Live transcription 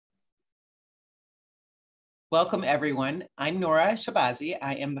Welcome, everyone. I'm Nora Shabazi.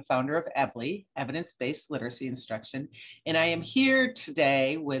 I am the founder of EBLI, Evidence-Based Literacy Instruction, and I am here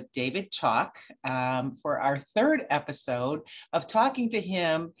today with David Chalk for our third episode of talking to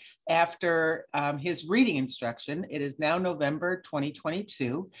him after his reading instruction. It is now November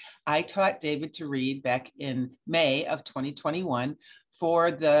 2022. I taught David to read back in May of 2021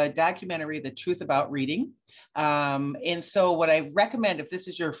 for the documentary, The Truth About Reading. And so what I recommend, if this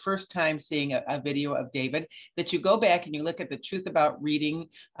is your first time seeing a video of David, that you go back and you look at the Truth About Reading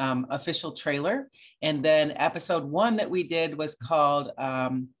official trailer. And then episode 1 that we did was called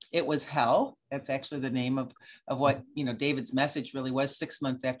It Was Hell. That's actually the name of what, David's message really was 6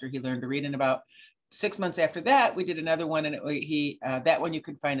 months after he learned to read. And about 6 months after that, we did another one, and that one you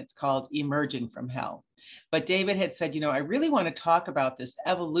can find, it's called Emerging from Hell. But David had said, I really want to talk about this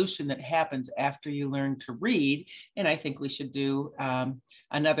evolution that happens after you learn to read. And I think we should do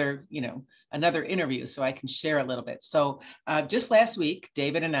another interview so I can share a little bit. So just last week,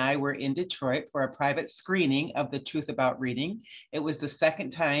 David and I were in Detroit for a private screening of The Truth About Reading. It was the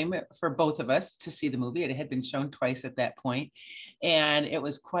second time for both of us to see the movie. It had been shown twice at that point. And it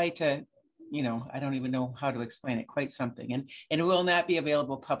was quite a I don't even know how to explain it, quite something. And it will not be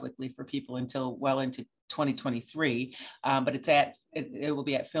available publicly for people until well into 2023, but it will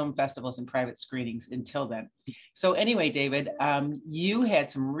be at film festivals and private screenings until then. So anyway, David, you had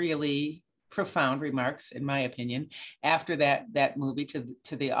some really profound remarks, in my opinion, after that movie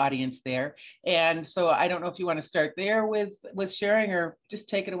to the audience there. And so I don't know if you want to start there with sharing, or just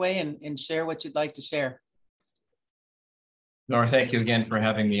take it away and share what you'd like to share. Nora, thank you again for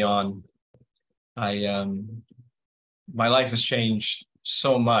having me on. My life has changed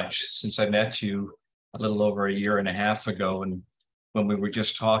so much since I met you a little over a year and a half ago, and when we were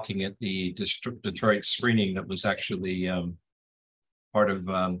just talking at the Detroit screening that was actually part of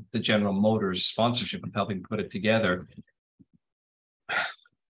the General Motors sponsorship of helping put it together.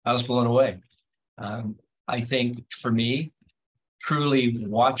 I was blown away. I think for me, truly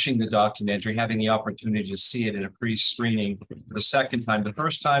watching the documentary, having the opportunity to see it in a pre-screening for the second time. The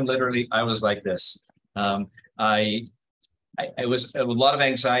first time, literally, I was like this. It was a lot of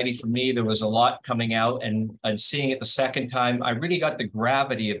anxiety for me. There was a lot coming out, and seeing it the second time, I really got the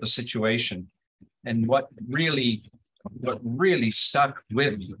gravity of the situation. And what really stuck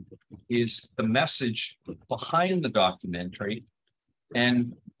with me is the message behind the documentary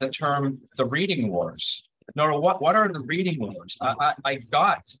and the term, the reading wars. Nora, what are the reading wars? I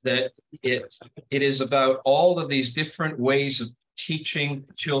got that it is about all of these different ways of teaching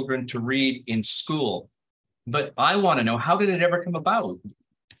children to read in school. But I want to know, how did it ever come about?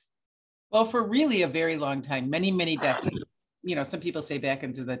 Well, for really a very long time, many, many decades, some people say back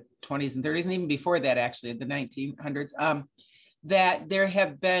into the 20s and 30s, and even before that, actually, the 1900s, that there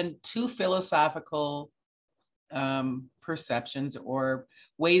have been two philosophical perceptions or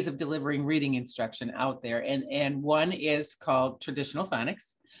ways of delivering reading instruction out there. And one is called traditional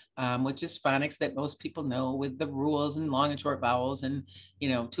phonics, which is phonics that most people know, with the rules and long and short vowels, and,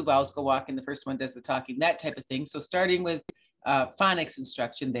 two vowels go walking, the first one does the talking, that type of thing. So starting with phonics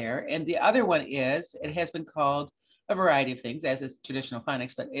instruction there. And the other one is, it has been called a variety of things, as is traditional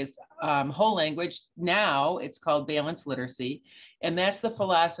phonics, but it's whole language. Now it's called balanced literacy. And that's the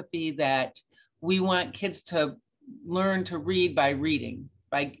philosophy that we want kids to learn to read by reading,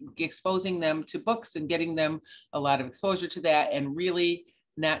 by exposing them to books and getting them a lot of exposure to that, and really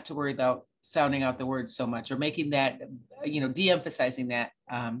not to worry about sounding out the words so much, or making that, de-emphasizing that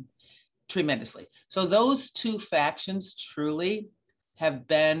tremendously. So those two factions truly have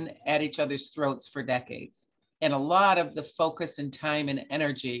been at each other's throats for decades. And a lot of the focus and time and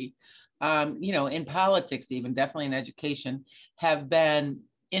energy, in politics, even definitely in education, have been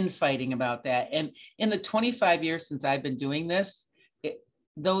infighting about that. And in the 25 years since I've been doing this,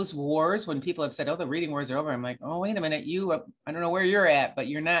 those wars, when people have said, oh, the reading wars are over, I'm like, oh, wait a minute, I don't know where you're at, but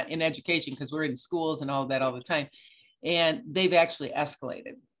you're not in education, because we're in schools and all of that all the time. And they've actually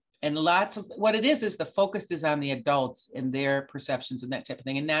escalated. And lots of what it is the focus is on the adults and their perceptions and that type of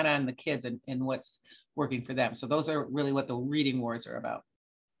thing, and not on the kids and what's working for them. So those are really what the reading wars are about.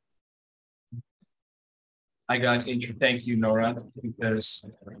 I got into, thank you, Nora, because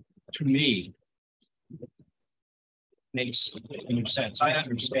to me, makes sense. I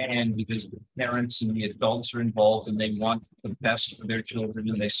understand, because the parents and the adults are involved and they want the best for their children,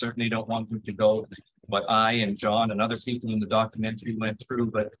 and they certainly don't want them to go what I and John and other people in the documentary went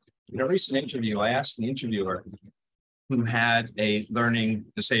through. But in a recent interview, I asked the interviewer, who had a learning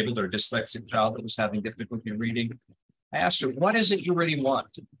disabled or dyslexic child that was having difficulty reading, I asked her, what is it you really want?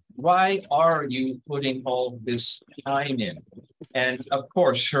 why are you putting all this time in? And of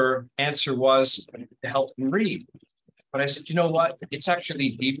course, her answer was to help them read. But I said, you know what? It's actually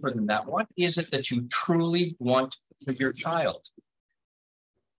deeper than that. What is it that you truly want for your child?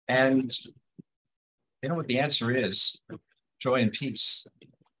 And you know what the answer is? Joy and peace.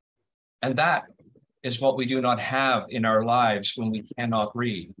 And that is what we do not have in our lives when we cannot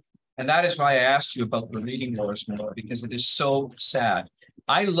read. And that is why I asked you about the reading wars, Noah, because it is so sad.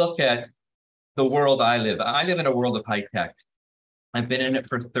 I look at the world I live. I live in a world of high tech. I've been in it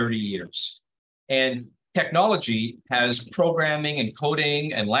for 30 years. And technology has programming and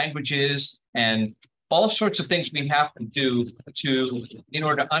coding and languages and all sorts of things we have to do in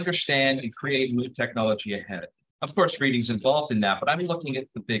order to understand and create new technology ahead. Of course, reading's involved in that, but I'm looking at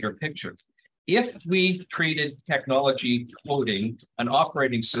the bigger picture. If we treated technology, coding, and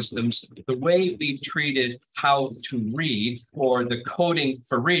operating systems the way we treated how to read or the coding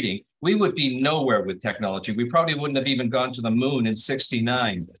for reading, we would be nowhere with technology. We probably wouldn't have even gone to the moon in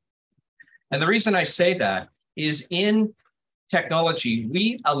 '69. And the reason I say that is in technology,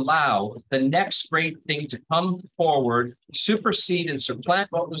 we allow the next great thing to come forward, supersede and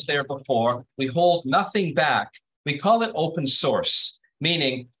supplant what was there before. We hold nothing back. We call it open source,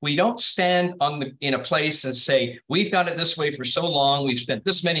 meaning we don't stand in a place and say, we've done it this way for so long, we've spent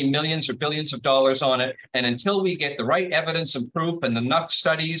this many millions or billions of dollars on it, and until we get the right evidence and proof and enough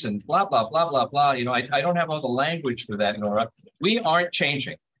studies and blah, blah, blah, blah, blah, I don't have all the language for that, Nora. We aren't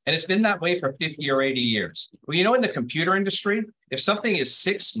changing. And it's been that way for 50 or 80 years. Well, in the computer industry, if something is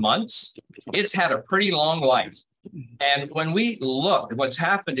 6 months, it's had a pretty long life. And when we look at what's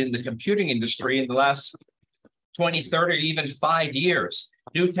happened in the computing industry in the last 20, 30, even 5 years,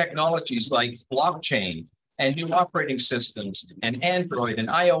 new technologies like blockchain and new operating systems and Android and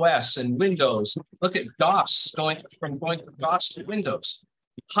iOS and Windows. Look at DOS, going from DOS to Windows.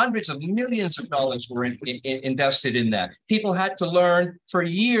 Hundreds of millions of dollars were invested in that. People had to learn for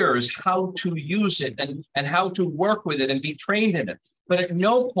years how to use it and how to work with it and be trained in it. But at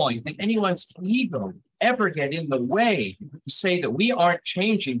no point did anyone's ego ever get in the way to say that we aren't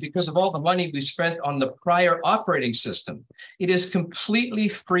changing because of all the money we spent on the prior operating system. It is completely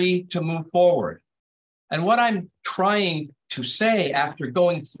free to move forward. And what I'm trying to say after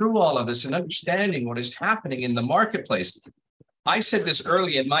going through all of this and understanding what is happening in the marketplace, I said this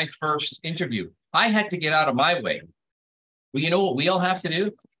early in my first interview. I had to get out of my way. Well, you know what we all have to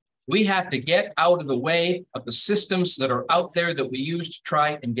do? We have to get out of the way of the systems that are out there that we use to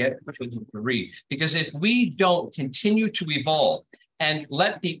try and get children to read. Because if we don't continue to evolve and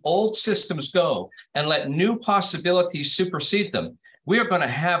let the old systems go and let new possibilities supersede them, we are going to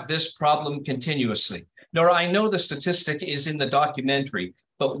have this problem continuously. Nora, I know the statistic is in the documentary,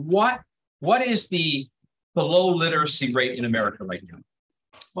 but what is the below literacy rate in America right now?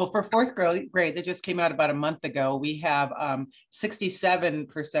 Well, for fourth grade, that just came out about a month ago, we have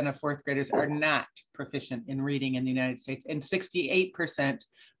 67% of fourth graders are not proficient in reading in the United States, and 68%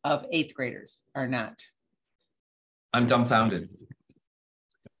 of eighth graders are not. I'm dumbfounded.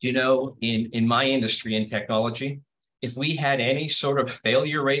 In my industry, in technology, if we had any sort of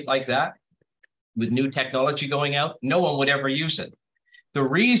failure rate like that, with new technology going out, no one would ever use it. The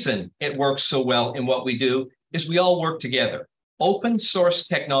reason it works so well in what we do is we all work together. Open source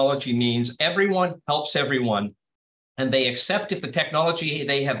technology means everyone helps everyone, and they accept if the technology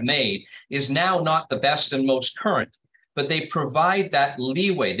they have made is now not the best and most current, but they provide that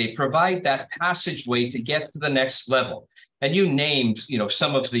leeway, they provide that passageway to get to the next level. And you named,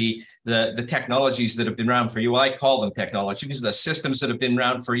 some of the technologies that have been around for you. I call them technologies, the systems that have been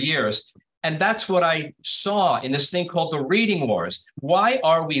around for years. And that's what I saw in this thing called the reading wars. Why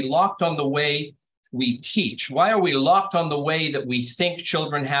are we locked on the way we teach? Why are we locked on the way that we think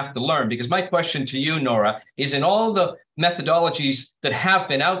children have to learn? Because my question to you, Nora, is in all the methodologies that have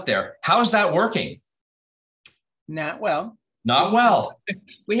been out there, how's that working? Not well. Not well.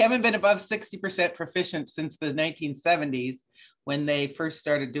 We haven't been above 60% proficient since the 1970s when they first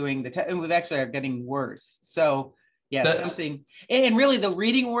started doing and we've actually are getting worse. So yeah, and really the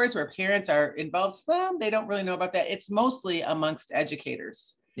reading wars where parents are involved, they don't really know about that. It's mostly amongst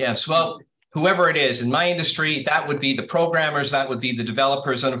educators. Yes, well, whoever it is in my industry, that would be the programmers, that would be the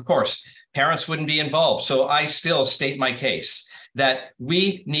developers, and of course, parents wouldn't be involved. So I still state my case that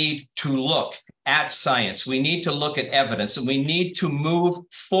we need to look at science. We need to look at evidence, and we need to move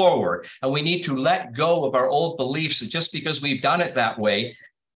forward, and we need to let go of our old beliefs that just because we've done it that way,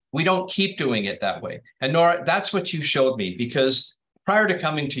 we don't keep doing it that way. And Nora, that's what you showed me, because prior to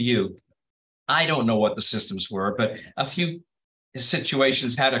coming to you, I don't know what the systems were, but a few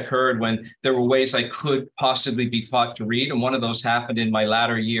situations had occurred when there were ways I could possibly be taught to read. And one of those happened in my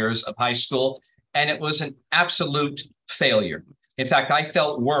latter years of high school. And it was an absolute failure. In fact, I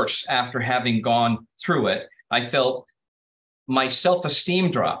felt worse after having gone through it. I felt my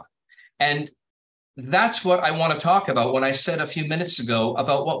self-esteem drop. And that's what I want to talk about when I said a few minutes ago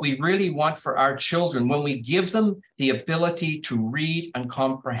about what we really want for our children. When we give them the ability to read and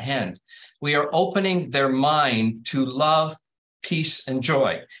comprehend, we are opening their mind to love, peace, and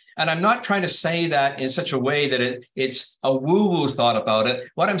joy. And I'm not trying to say that in such a way that it's a woo-woo thought about it.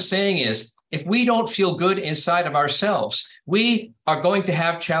 What I'm saying is, if we don't feel good inside of ourselves, we are going to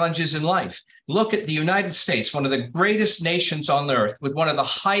have challenges in life. Look at the United States, one of the greatest nations on earth, with one of the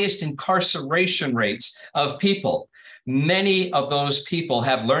highest incarceration rates of people. Many of those people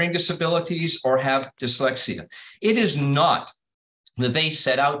have learning disabilities or have dyslexia. It is not that they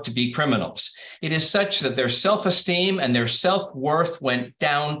set out to be criminals. It is such that their self-esteem and their self-worth went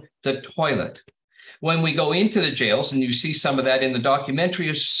down the toilet. When we go into the jails, and you see some of that in the documentary,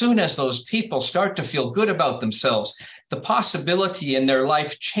 as soon as those people start to feel good about themselves, the possibility in their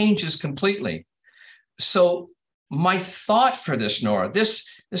life changes completely. So my thought for this, Nora, this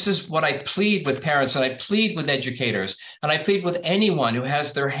is what I plead with parents, and I plead with educators, and I plead with anyone who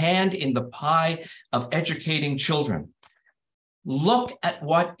has their hand in the pie of educating children. Look at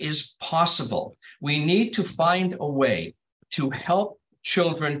what is possible. We need to find a way to help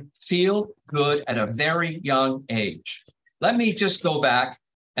children feel good at a very young age. Let me just go back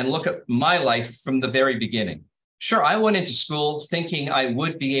and look at my life from the very beginning. Sure, I went into school thinking I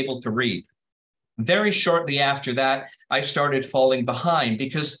would be able to read. Very shortly after that, I started falling behind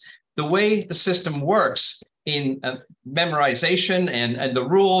because the way the system works in memorization and the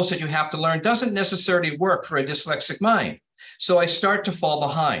rules that you have to learn doesn't necessarily work for a dyslexic mind. So I start to fall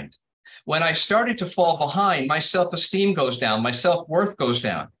behind. When I started to fall behind, my self-esteem goes down, my self-worth goes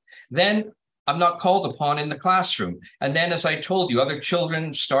down. Then I'm not called upon in the classroom. And then, as I told you, other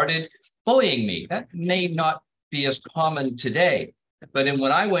children started bullying me. That may not be as common today, but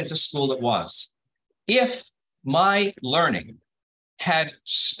when I went to school, it was. If my learning had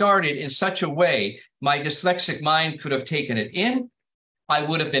started in such a way, my dyslexic mind could have taken it in, I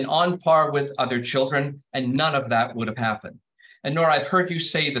would have been on par with other children, and none of that would have happened. And Nora, I've heard you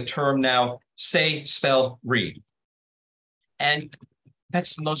say the term now, say, spell, read. And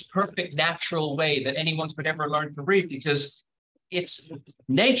that's the most perfect, natural way that anyone could ever learn to read, because it's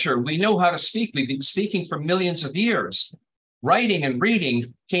nature. We know how to speak. We've been speaking for millions of years. Writing and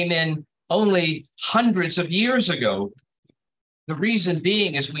reading came in only hundreds of years ago. The reason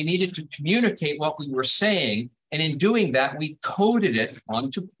being is we needed to communicate what we were saying. And in doing that, we coded it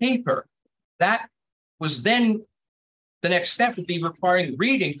onto paper. That was then the next step would be requiring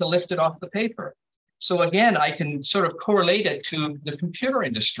reading to lift it off the paper. So again, I can sort of correlate it to the computer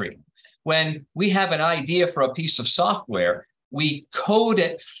industry. When we have an idea for a piece of software, we code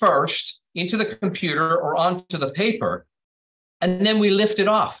it first into the computer or onto the paper, and then we lift it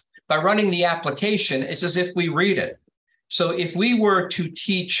off. By running the application, it's as if we read it. So if we were to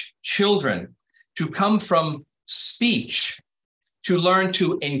teach children to come from speech to learn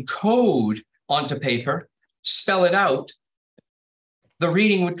to encode onto paper, spell it out, the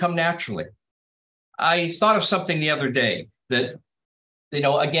reading would come naturally. I thought of something the other day that,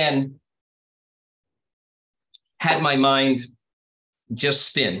 again, had my mind just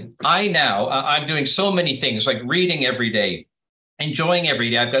spin. I'm doing so many things, like reading every day, enjoying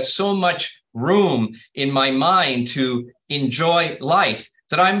every day. I've got so much room in my mind to enjoy life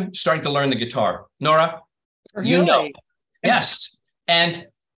that I'm starting to learn the guitar. Nora, Really? You know, yes. And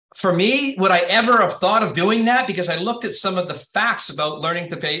for me, would I ever have thought of doing that? Because I looked at some of the facts about learning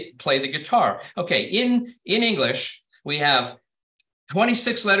to play the guitar. Okay, in English, we have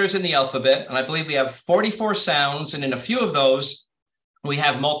 26 letters in the alphabet, and I believe we have 44 sounds, and in a few of those, we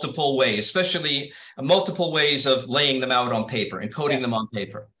have multiple ways, especially multiple ways of laying them out on paper and coding them on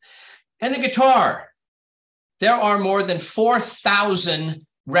paper. And the guitar, there are more than 4,000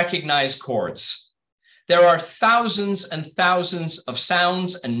 recognized chords. There are thousands and thousands of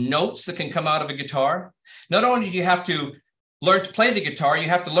sounds and notes that can come out of a guitar. Not only do you have to learn to play the guitar, you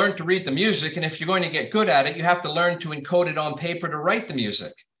have to learn to read the music. And if you're going to get good at it, you have to learn to encode it on paper to write the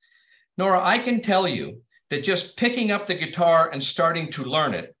music. Nora, I can tell you that just picking up the guitar and starting to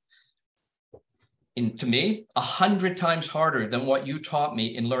learn it, to me, 100 times harder than what you taught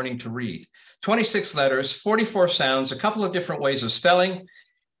me in learning to read. 26 letters, 44 sounds, a couple of different ways of spelling.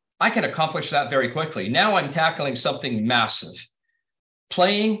 I can accomplish that very quickly. Now I'm tackling something massive,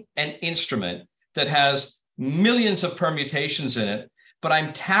 playing an instrument that has millions of permutations in it, but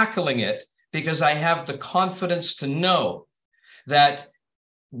I'm tackling it because I have the confidence to know that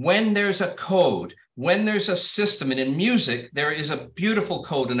when there's a code, when there's a system, and in music, there is a beautiful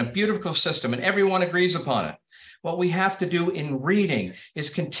code and a beautiful system, and everyone agrees upon it. What we have to do in reading is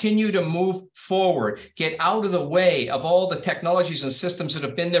continue to move forward, get out of the way of all the technologies and systems that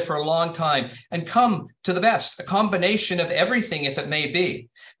have been there for a long time, and come to the best, a combination of everything if it may be.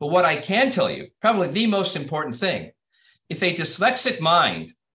 But what I can tell you, probably the most important thing, if a dyslexic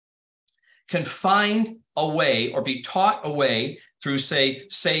mind can find a way or be taught a way through, say,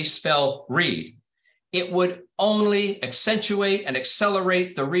 spell, read, it would only accentuate and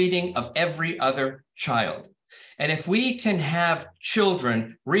accelerate the reading of every other child. And if we can have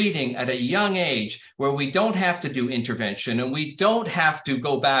children reading at a young age where we don't have to do intervention and we don't have to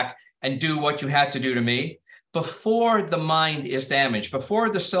go back and do what you had to do to me, before the mind is damaged, before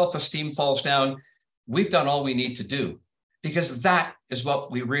the self-esteem falls down, we've done all we need to do, because that is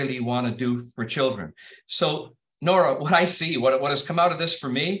what we really want to do for children. So, Nora, what I see, what has come out of this for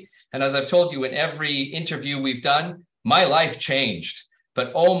me, and as I've told you in every interview we've done, my life changed.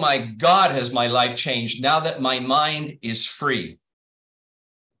 But oh my God, has my life changed now that my mind is free.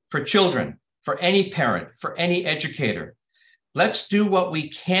 For children, for any parent, for any educator, let's do what we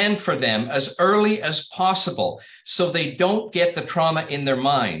can for them as early as possible so they don't get the trauma in their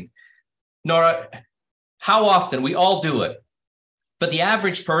mind. Nora, how often, we all do it, but the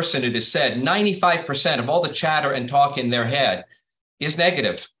average person, it is said, 95% of all the chatter and talk in their head is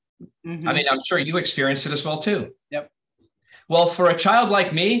negative. Mm-hmm. I mean, I'm sure you experience it as well too. Yep. Well, for a child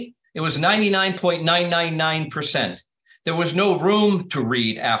like me, it was 99.999%. There was no room to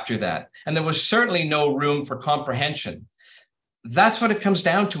read after that. And there was certainly no room for comprehension. That's what it comes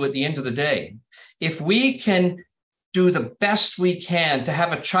down to at the end of the day. If we can do the best we can to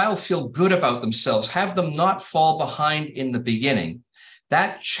have a child feel good about themselves, have them not fall behind in the beginning,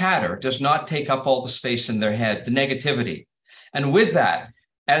 that chatter does not take up all the space in their head, the negativity. And with that,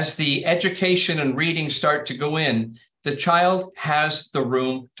 as the education and reading start to go in, the child has the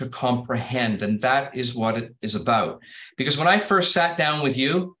room to comprehend, and that is what it is about. Because when I first sat down with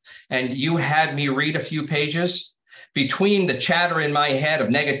you and you had me read a few pages, between the chatter in my head of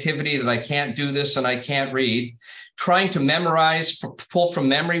negativity that I can't do this and I can't read, trying to memorize, pull from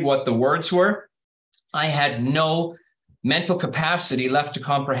memory what the words were, I had no mental capacity left to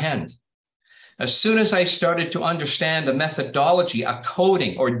comprehend. As soon as I started to understand a methodology, a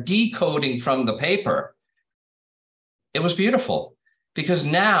coding or decoding from the paper, it was beautiful, because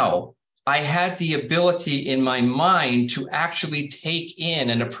now I had the ability in my mind to actually take in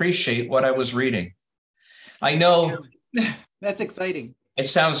and appreciate what I was reading. I know that's exciting. It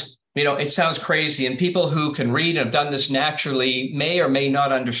sounds crazy, and people who can read and have done this naturally may or may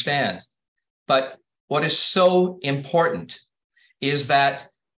not understand. But what is so important is that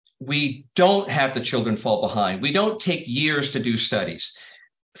we don't have the children fall behind. We don't take years to do studies.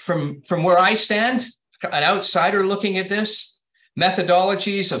 From where I stand, an outsider looking at this,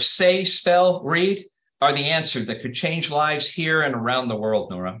 methodologies of say, spell, read are the answer that could change lives here and around the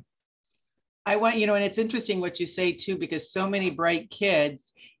world, Nora. I want, and it's interesting what you say too, because so many bright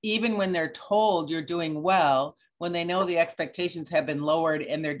kids, even when they're told you're doing well, when they know the expectations have been lowered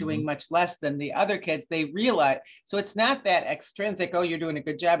and they're doing much less than the other kids, they realize. So it's not that extrinsic, oh, you're doing a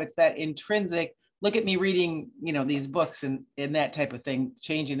good job. It's that intrinsic, look at me reading, these books and that type of thing,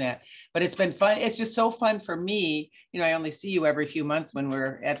 changing that. But it's been fun. It's just so fun for me. I only see you every few months when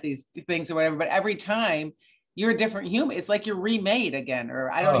we're at these things or whatever, but every time you're a different human. It's like you're remade again,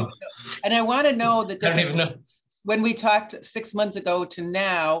 or I don't even know. And I want to know that. I don't even know. When we talked 6 months ago to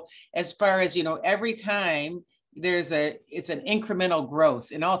now, as far as, every time it's an incremental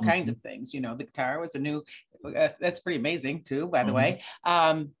growth in all kinds of things. The guitar was a new, that's pretty amazing too, by the way.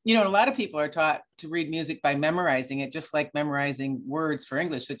 A lot of people are taught to read music by memorizing it, just like memorizing words for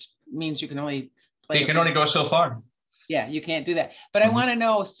English, which means you can only play. You can only go so far. Yeah, you can't do that. But I want to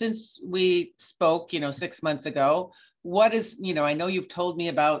know, since we spoke, 6 months ago, what is, I know you've told me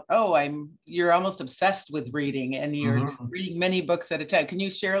about, you're almost obsessed with reading and you're reading many books at a time. Can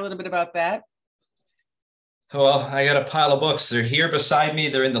you share a little bit about that? Well, I got a pile of books. They're here beside me.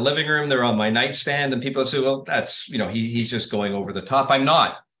 They're in the living room. They're on my nightstand. And people say, well, that's, he's just going over the top. I'm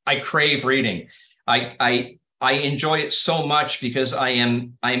not. I crave reading. I enjoy it so much because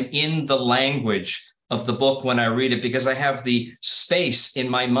I'm in the language of the book when I read it, because I have the space in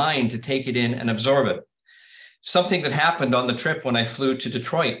my mind to take it in and absorb it. Something that happened on the trip when I flew to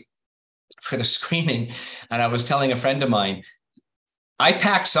Detroit for the screening, and I was telling a friend of mine, I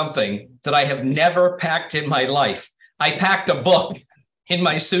packed something that I have never packed in my life. I packed a book in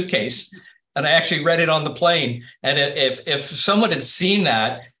my suitcase And I actually read it on the plane. And if someone had seen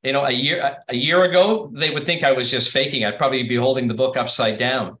that, a year ago, they would think I was just faking. I'd probably be holding the book upside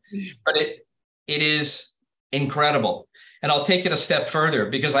down. But it is incredible. And I'll take it a step further,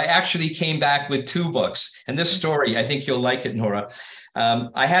 because I actually came back with 2 books. And this story, I think you'll like it, Nora.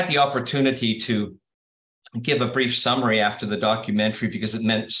 I had the opportunity to give a brief summary after the documentary, because it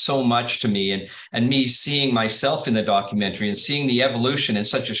meant so much to me, and me seeing myself in the documentary and seeing the evolution in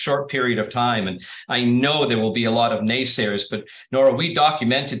such a short period of time. And I know there will be a lot of naysayers, but Nora, we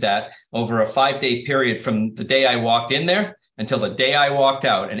documented that over a 5-day period from the day I walked in there until the day I walked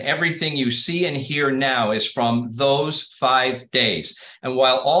out. And everything you see and hear now is from those 5 days. And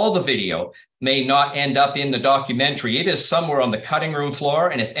while all the video may not end up in the documentary, it is somewhere on the cutting room floor.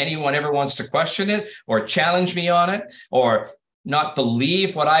 And if anyone ever wants to question it or challenge me on it or not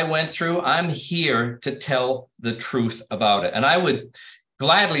believe what I went through, I'm here to tell the truth about it. And I would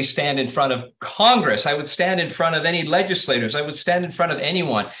gladly stand in front of Congress. I would stand in front of any legislators. I would stand in front of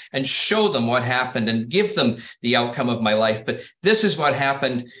anyone and show them what happened and give them the outcome of my life. But this is what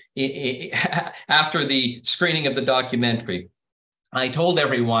happened after the screening of the documentary. I told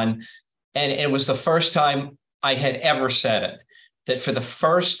everyone, and it was the first time I had ever said it, that for the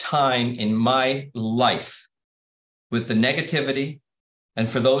first time in my life, with the negativity, and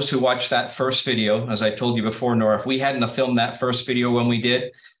for those who watched that first video, as I told you before, Nora, if we hadn't have filmed that first video when we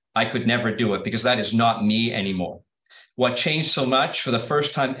did, I could never do it, because that is not me anymore. What changed so much, for the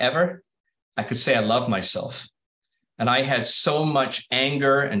first time ever, I could say I love myself. And I had so much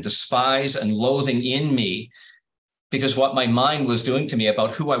anger and despise and loathing in me, because what my mind was doing to me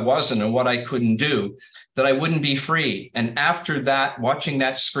about who I wasn't and what I couldn't do, that I wouldn't be free. And after that, watching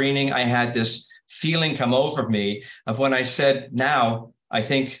that screening, I had this feeling come over me of when I said, now I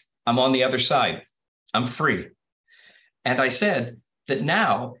think I'm on the other side. I'm free. And I said that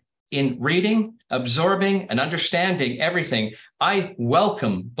now, in reading, absorbing, and understanding everything, I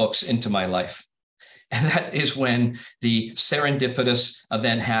welcome books into my life. And that is when the serendipitous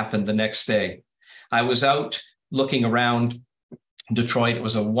event happened the next day. I was out looking around Detroit. It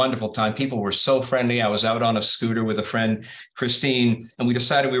was a wonderful time. People were so friendly. I was out on a scooter with a friend, Christine, and we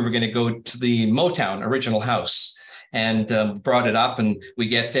decided we were going to go to the Motown Original House, and brought it up. And we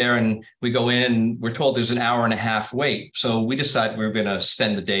get there and we go in, and we're told there's an hour-and-a-half wait. So we decided we were going to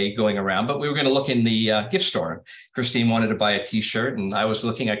spend the day going around, but we were going to look in the gift store. Christine wanted to buy a T-shirt, and I was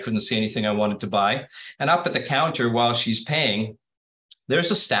looking. I couldn't see anything I wanted to buy. And up at the counter, while she's paying,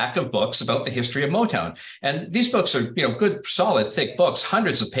 there's a stack of books about the history of Motown. And these books are, good, solid, thick books,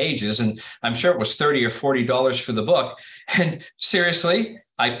 hundreds of pages. And I'm sure it was $30 or $40 for the book. And seriously,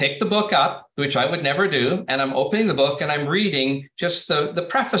 I picked the book up, which I would never do. And I'm opening the book and I'm reading just the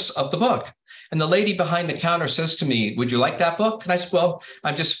preface of the book. And the lady behind the counter says to me, "Would you like that book?" And I said, "Well,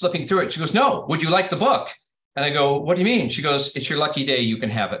 I'm just flipping through it." She goes, "No, would you like the book?" And I go, "What do you mean?" She goes, "It's your lucky day. You can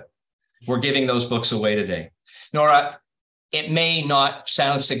have it. We're giving those books away today." Nora, it may not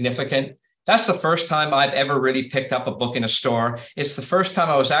sound significant. That's the first time I've ever really picked up a book in a store. It's the first time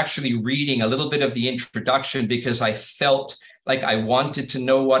I was actually reading a little bit of the introduction, because I felt like I wanted to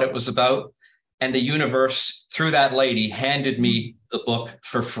know what it was about. And the universe, through that lady, handed me the book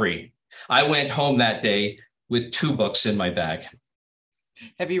for free. I went home that day with 2 books in my bag.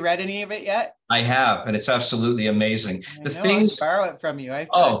 Have you read any of it yet? I have, and it's absolutely amazing. I'll borrow it from you.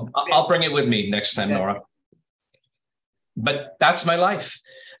 I'll bring it with me next time, Nora. But that's my life.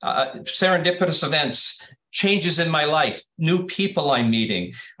 Serendipitous events, changes in my life, new people I'm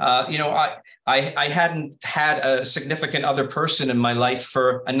meeting. I hadn't had a significant other person in my life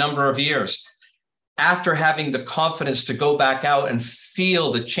for a number of years. After having the confidence to go back out and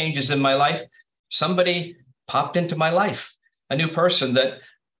feel the changes in my life, somebody popped into my life, a new person that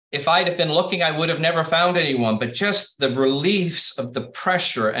if I'd have been looking, I would have never found anyone. But just the reliefs of the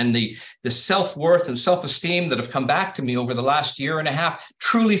pressure and the self-worth and self-esteem that have come back to me over the last year and a half,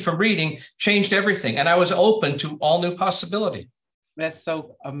 truly from reading, changed everything. And I was open to all new possibility. That's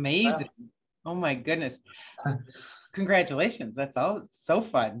so amazing. Yeah. Oh my goodness. Congratulations. That's all. It's so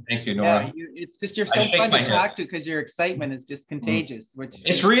fun. Thank you, Nora. It's just, you're so fun to talk to, because your excitement is just contagious. Which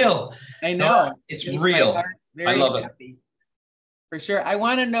it's real. I know. Nora, it's real. I love it. For sure. I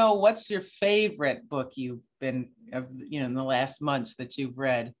want to know, what's your favorite book you've been, in the last months that you've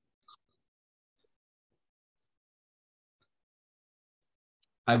read?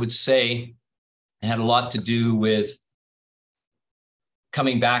 I would say it had a lot to do with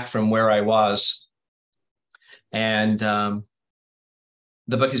coming back from where I was. And the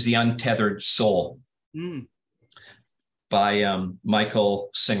book is The Untethered Soul by Michael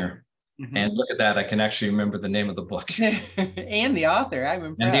Singer. Mm-hmm. And look at that, I can actually remember the name of the book. And the author, I'm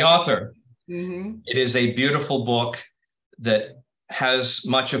impressed. And the author. Mm-hmm. It is a beautiful book that has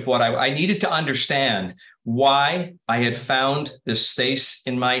much of what I needed to understand why I had found this space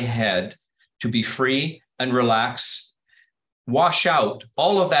in my head to be free and relax, wash out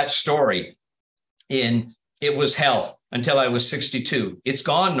all of that story in it was hell until I was 62. It's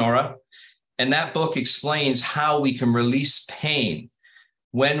gone, Nora. And that book explains how we can release pain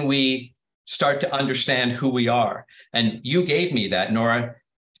when we start to understand who we are. And you gave me that, Nora.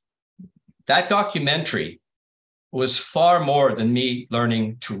 That documentary was far more than me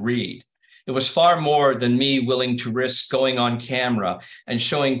learning to read. It was far more than me willing to risk going on camera and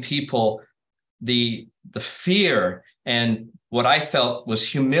showing people the fear and what I felt was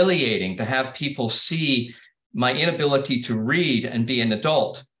humiliating to have people see my inability to read and be an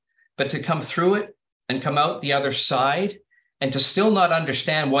adult, but to come through it and come out the other side and to still not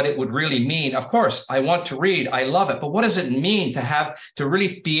understand what it would really mean. Of course, I want to read. I love it. But what does it mean to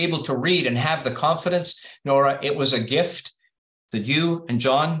really be able to read and have the confidence? Nora, it was a gift that you and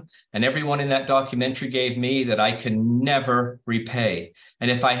John and everyone in that documentary gave me that I can never repay. And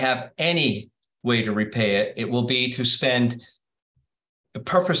if I have any way to repay it, it will be to spend the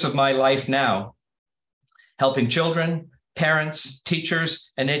purpose of my life now helping children, parents,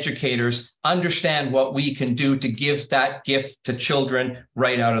 teachers, and educators understand what we can do to give that gift to children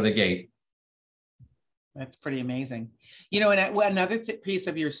right out of the gate. That's pretty amazing. You know, and another piece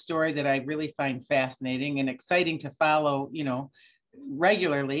of your story that I really find fascinating and exciting to follow, you know,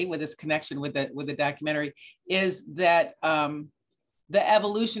 regularly with this connection with the documentary is that the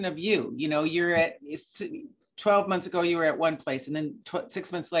evolution of you. You know, you're at 12 months ago, you were at one place, and then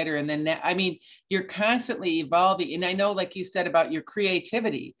 6 months later, and then now, I mean, you're constantly evolving. And I know, like you said about your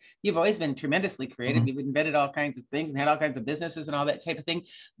creativity, you've always been tremendously creative. Mm-hmm. You've invented all kinds of things and had all kinds of businesses and all that type of thing.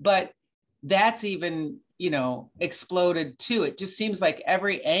 But that's even, you know, exploded too. It just seems like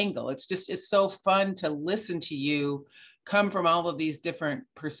every angle, it's so fun to listen to you come from all of these different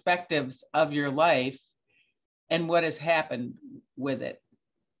perspectives of your life and what has happened with it.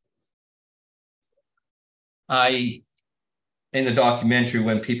 In the documentary,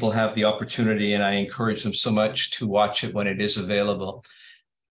 when people have the opportunity, and I encourage them so much to watch it when it is available,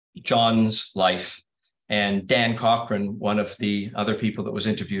 John's life and Dan Cochran, one of the other people that was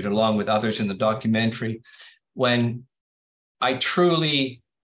interviewed, along with others in the documentary, when I truly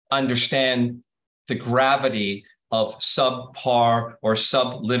understand the gravity of subpar or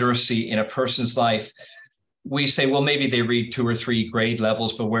subliteracy in a person's life, we say, well, maybe they read 2 or 3 grade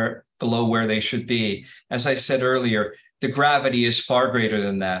levels, but we're below where they should be. As I said earlier, the gravity is far greater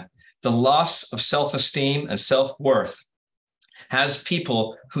than that. The loss of self-esteem and self-worth has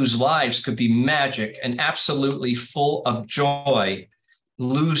people whose lives could be magic and absolutely full of joy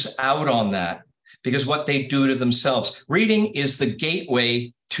lose out on that because what they do to themselves. Reading is the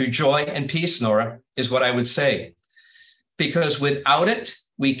gateway to joy and peace, Nora, is what I would say. Because without it,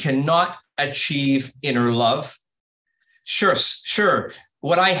 we cannot achieve inner love. Sure.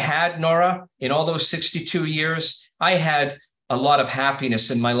 What I had, Nora, in all those 62 years, I had a lot of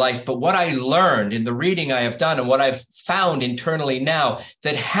happiness in my life. But what I learned in the reading I have done and what I've found internally now,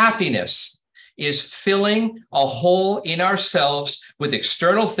 that happiness is filling a hole in ourselves with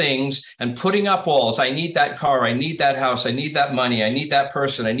external things and putting up walls. I need that car. I need that house. I need that money. I need that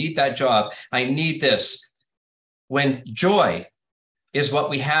person. I need that job. I need this. When joy is what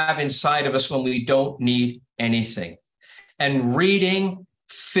we have inside of us when we don't need anything. And reading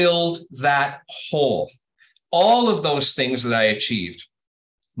filled that hole. All of those things that I achieved,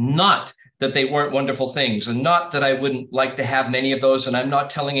 not that they weren't wonderful things, and not that I wouldn't like to have many of those, and I'm not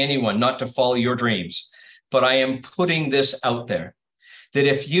telling anyone not to follow your dreams, but I am putting this out there, that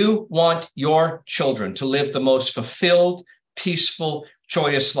if you want your children to live the most fulfilled, peaceful,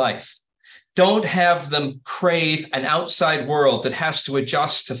 joyous life, don't have them crave an outside world that has to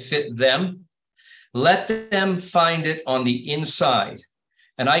adjust to fit them. Let them find it on the inside.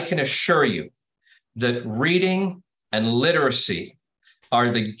 And I can assure you that reading and literacy are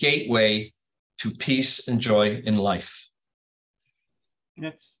the gateway to peace and joy in life.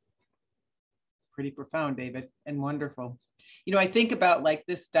 That's pretty profound, David, and wonderful. You know, I think about like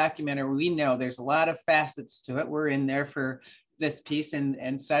this documentary, we know there's a lot of facets to it. We're in there for this piece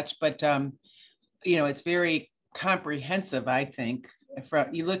and such, but you know, it's very comprehensive, I think,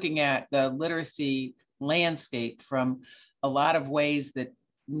 from you looking at the literacy landscape from a lot of ways that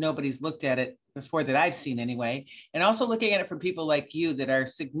nobody's looked at it before, that I've seen anyway, and also looking at it from people like you that are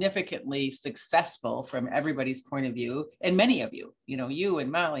significantly successful from everybody's point of view, and many of you, you know, you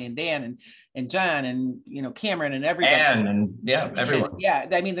and Molly and Dan and John and, you know, Cameron and everybody. And yeah, everyone. Yeah,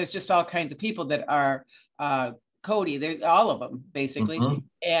 I mean, there's just all kinds of people that are Cody, they're all of them basically.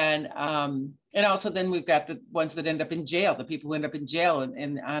 And also then we've got the ones that end up in jail, the people who end up in jail,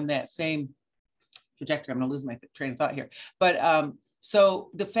 and on that same trajectory. I'm going to lose my train of thought here. But so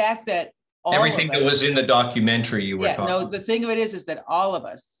the fact that everything that was in the documentary you were talking about. The thing of it is that all of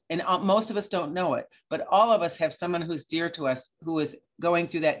us, and most of us don't know it, but all of us have someone who's dear to us who is going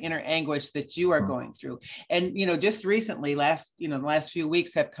through that inner anguish that you are going through. And, just recently, the last few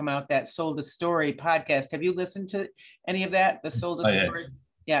weeks have come out that Sold a Story podcast. Have you listened to any of that? The Sold a Story?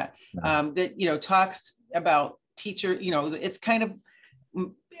 Yeah. That, talks about teacher, it's kind of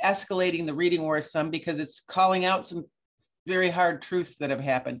escalating the reading war some, because it's calling out some very hard truths that have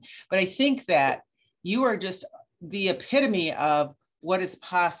happened. But I think that you are just the epitome of what is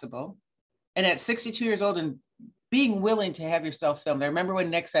possible. And at 62 years old and being willing to have yourself filmed. I remember when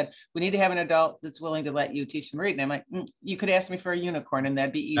Nick said, we need to have an adult that's willing to let you teach them read. And I'm like, you could ask me for a unicorn and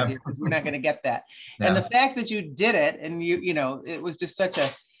that'd be easier, because we're not going to get that. Yeah. And the fact that you did it, and it was just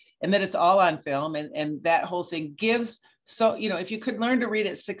and that it's all on film, and that whole thing gives. So, if you could learn to read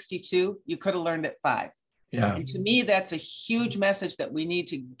at 62, you could have learned at 5. Yeah. And to me, that's a huge message that we need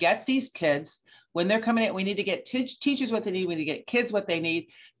to get these kids when they're coming in. We need to get teachers what they need. We need to get kids what they need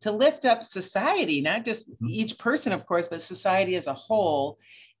to lift up society, not just each person, of course, but society as a whole,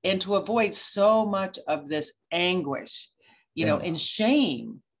 and to avoid so much of this anguish, and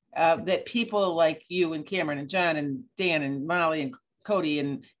shame that people like you and Cameron and John and Dan and Molly and Cody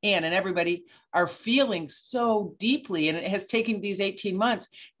and Ann and everybody are feeling so deeply. And it has taken these 18 months.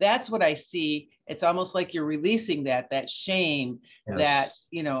 That's what I see. It's almost like you're releasing that shame, yes. That,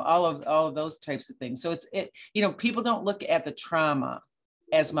 all of those types of things. So people don't look at the trauma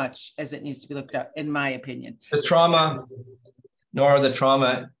as much as it needs to be looked at, in my opinion. The trauma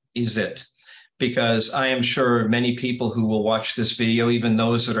is it. Because I am sure many people who will watch this video, even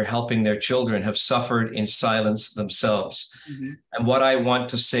those that are helping their children, have suffered in silence themselves. And what I want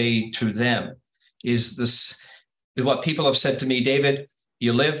to say to them is what people have said to me: David,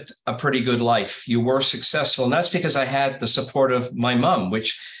 you lived a pretty good life. You were successful. And that's because I had the support of my mom,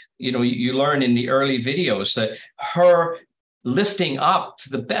 which, you learn in the early videos that her lifting up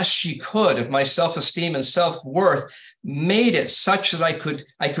to the best she could of my self-esteem and self-worth made it such that I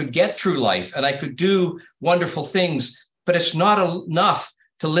could get through life and I could do wonderful things, but it's not enough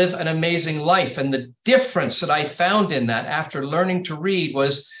to live an amazing life. And the difference that I found in that after learning to read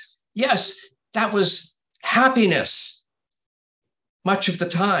was, yes, that was happiness much of the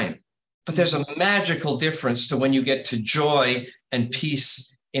time, but there's a magical difference to when you get to joy and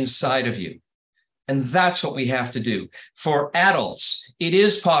peace inside of you. And that's what we have to do. For adults, it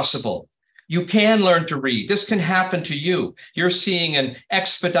is possible. You can learn to read. This can happen to you. You're seeing an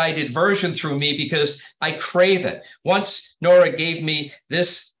expedited version through me because I crave it. Once Nora gave me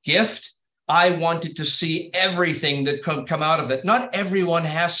this gift, I wanted to see everything that could come out of it. Not everyone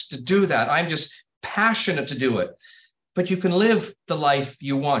has to do that. I'm just passionate to do it. But you can live the life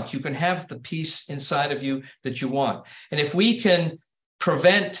you want. You can have the peace inside of you that you want. And if we can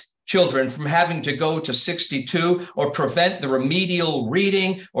prevent children from having to go to 62, or prevent the remedial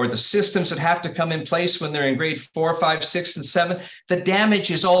reading or the systems that have to come in place when they're in grade 4, 5, 6, and 7, the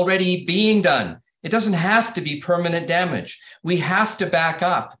damage is already being done. It doesn't have to be permanent damage. We have to back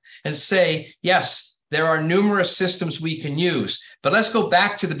up and say, yes, there are numerous systems we can use, but let's go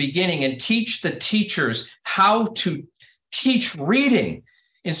back to the beginning and teach the teachers how to teach reading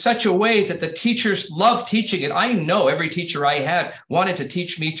in such a way that the teachers love teaching it. I know every teacher I had wanted to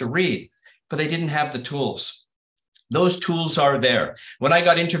teach me to read, but they didn't have the tools. Those tools are there. When I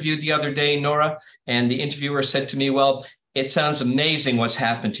got interviewed the other day, Nora, and the interviewer said to me, well, it sounds amazing what's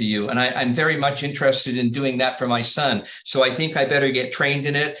happened to you. And I'm very much interested in doing that for my son. So I think I better get trained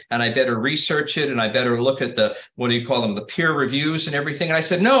in it, and I better research it, and I better look at the peer reviews and everything. And I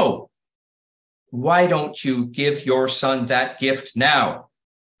said, no, why don't you give your son that gift now?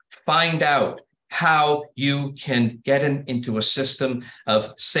 Find out how you can get him into a system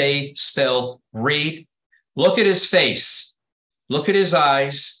of say, spell, read. Look at his face, look at his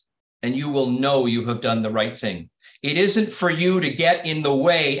eyes, and you will know you have done the right thing. It isn't for you to get in the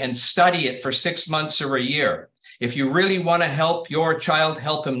way and study it for 6 months or a year. If you really want to help your child,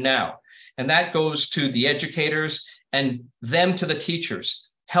 help him now. And that goes to the educators and them to the teachers.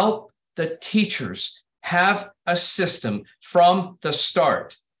 Help the teachers have a system from the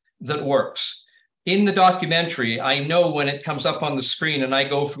start that works. In the documentary, I know when it comes up on the screen and I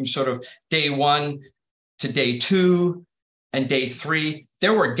go from sort of day 1 to day 2 and day 3,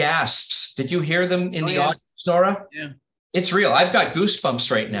 there were gasps. Did you hear them in the audience, Nora? Yeah. It's real. I've got goosebumps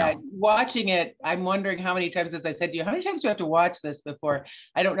right now. watching it, I'm wondering how many times, as I said to you, how many times do you have to watch this before?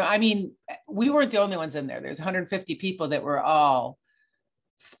 I don't know. I mean, we weren't the only ones in there. There's 150 people that were all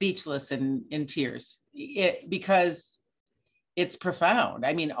speechless and in tears because it's profound.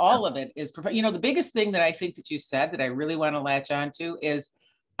 I mean, all of it is profound. You know, the biggest thing that I think that you said that I really want to latch onto is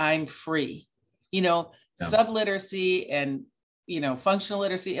I'm free. You know, subliteracy and, you know, functional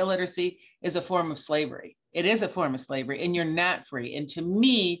literacy, illiteracy is a form of slavery. It is a form of slavery, and you're not free. And to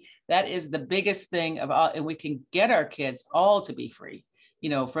me, that is the biggest thing of all. And we can get our kids all to be free, you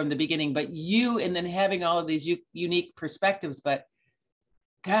know, from the beginning. But and then having all of these unique perspectives. But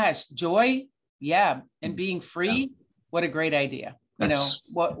gosh, joy, yeah, and being free. What a great idea. You know,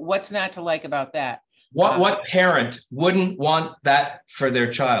 what's not to like about that? What parent wouldn't want that for their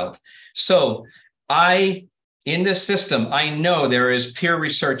child? So in this system, I know there is peer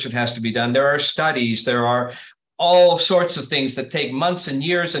research that has to be done. There are studies, there are all sorts of things that take months and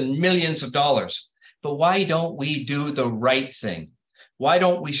years and millions of dollars. But why don't we do the right thing? Why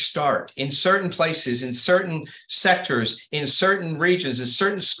don't we start in certain places, in certain sectors, in certain regions, in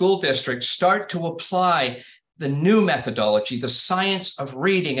certain school districts, start to apply the new methodology, the science of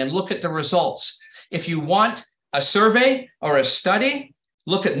reading, and look at the results. If you want a survey or a study,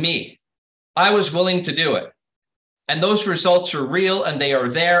 look at me. I was willing to do it. And those results are real and they are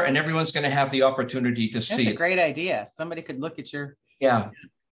there, and everyone's going to have the opportunity to see it. That's a great idea. Somebody could look at your... Yeah.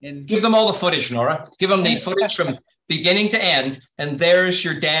 And give them all the footage, Nora. Give them the footage from beginning to end, and there's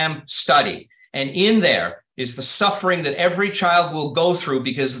your damn study. And in there is the suffering that every child will go through,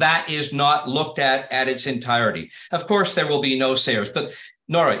 because that is not looked at its entirety. Of course, there will be no sayers, but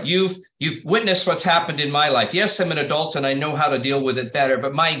Nora, you've witnessed what's happened in my life. Yes, I'm an adult and I know how to deal with it better,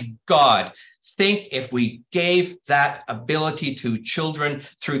 but my God, think if we gave that ability to children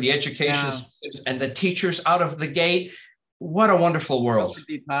through the education systems and the teachers out of the gate, what a wonderful world. What would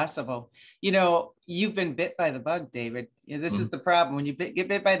be possible? You know, you've been bit by the bug, David. You know, this is the problem. When you get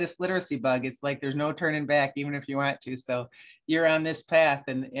bit by this literacy bug, it's like there's no turning back, even if you want to. So you're on this path,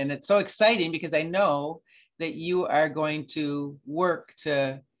 and it's so exciting because I know that you are going to work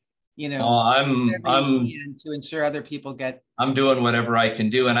to, you know, to ensure other people get. I'm doing whatever I can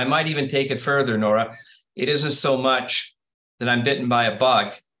do. And I might even take it further, Nora. It isn't so much that I'm bitten by a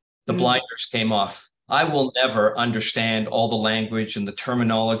bug. The blinders came off. I will never understand all the language and the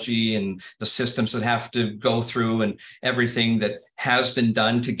terminology and the systems that have to go through and everything that has been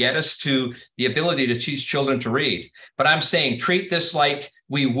done to get us to the ability to teach children to read. But I'm saying treat this like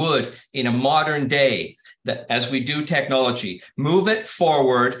we would in a modern day, that as we do technology, move it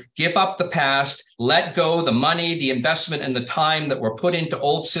forward, give up the past, let go the money, the investment, and the time that were put into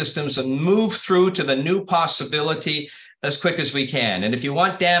old systems, and move through to the new possibility as quick as we can. And if you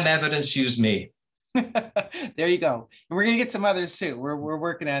want damn evidence, use me. There you go. And we're going to get some others too. We're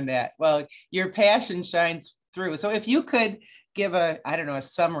working on that. Well, your passion shines through. So if you could give a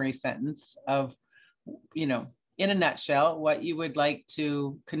summary sentence of, you know, in a nutshell, what you would like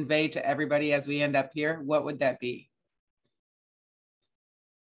to convey to everybody as we end up here, what would that be?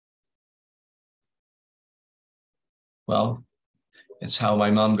 Well, it's how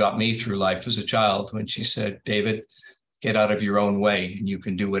my mom got me through life as a child when she said, David, get out of your own way and you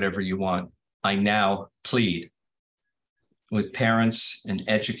can do whatever you want. I now plead with parents and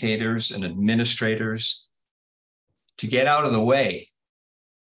educators and administrators to get out of the way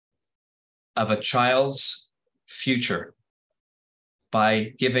of a child's future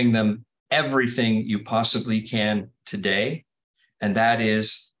by giving them everything you possibly can today. And that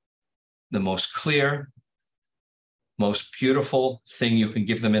is the most clear, most beautiful thing you can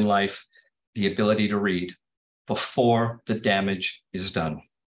give them in life, the ability to read before the damage is done.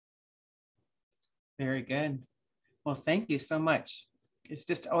 Very good. Well, thank you so much. It's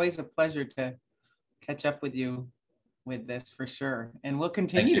just always a pleasure to catch up with you with this, for sure. And we'll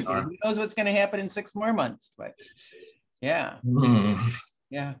continue to be. Who knows what's going to happen in 6 more months, but yeah.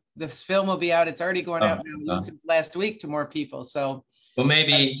 Yeah. This film will be out. It's already going out now since last week to more people. So well,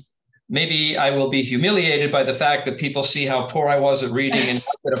 maybe I will be humiliated by the fact that people see how poor I was at reading and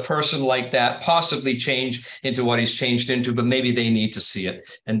how could a person like that possibly change into what he's changed into, but maybe they need to see it.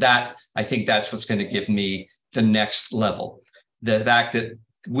 And that, I think that's what's going to give me the next level. The fact that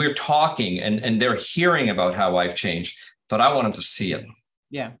we're talking and they're hearing about how I've changed, but I want them to see it.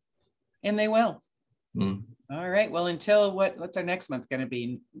 Yeah. And they will. All right. Well, until what's our next month going to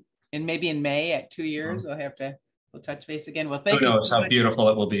be? And maybe in May at 2 years, we'll touch base again. Well, thank you. Who knows how beautiful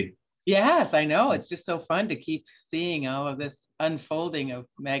it will be. Yes, I know. It's just so fun to keep seeing all of this unfolding of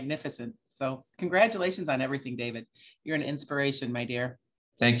magnificent. So congratulations on everything, David. You're an inspiration, my dear.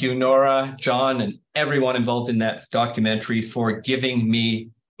 Thank you, Nora, John, and everyone involved in that documentary for giving me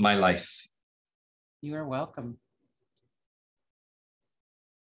my life. You are welcome.